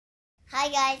Hi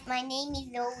guys, my name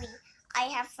is Zoe. I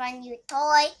have a new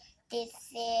toy. This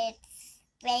is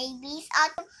baby's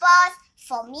octopus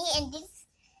for me, and this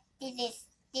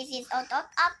is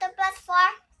octopus for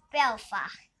Belfa.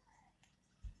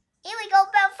 Here we go,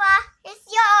 Belfa. It's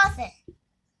yours.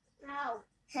 Wow.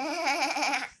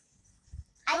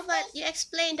 I How about you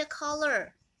explain the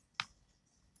color?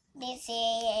 This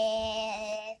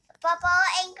is purple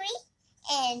angry,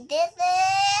 and this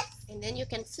is. And then you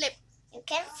can flip. You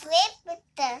can flip with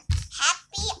the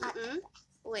happy.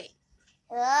 Wait.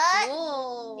 Good.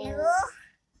 Oh.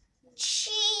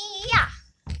 Chia.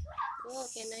 Oh,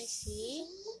 can I see?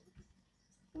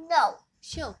 No.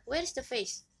 Show. Where's the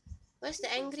face? Where's the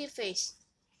angry face?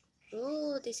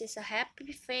 Oh, this is a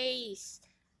happy face.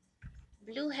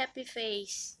 Blue happy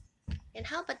face. And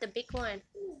how about the big one?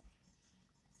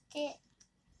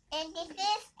 And this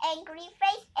is angry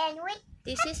face, and with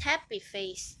this is happy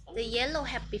face. The yellow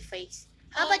happy face.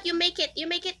 How about you make it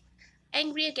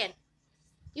angry again?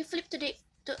 You flip to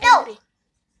angry.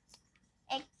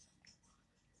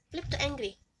 Flip to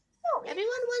angry. No.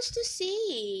 Everyone wants to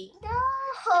see. No.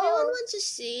 Everyone wants to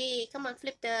see. Come on,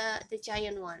 flip the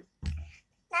giant one.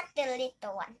 Not the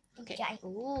little one. Okay. Giant.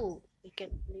 Oh, we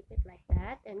can flip it like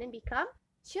that and then become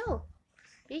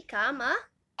become a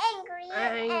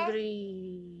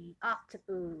angry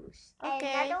octopus.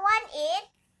 Okay. Another one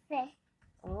is.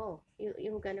 Oh,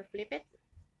 you're gonna flip it.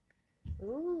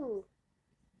 Ooh.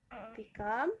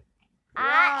 Become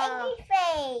Angry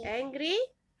face. Angry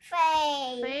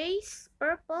face.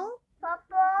 Purple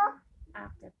octopus.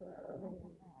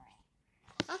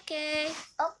 Okay.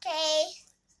 Okay.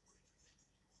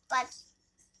 But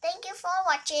thank you for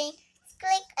watching.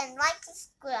 Click and like,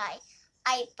 subscribe.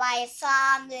 I buy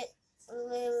some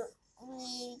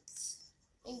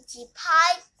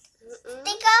pie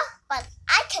sticker, but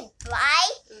I can buy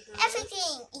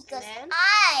everything because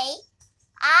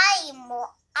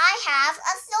I have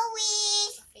a Zoe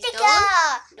sticker.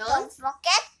 Don't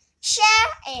forget, share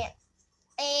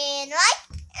and like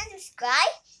and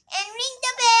subscribe.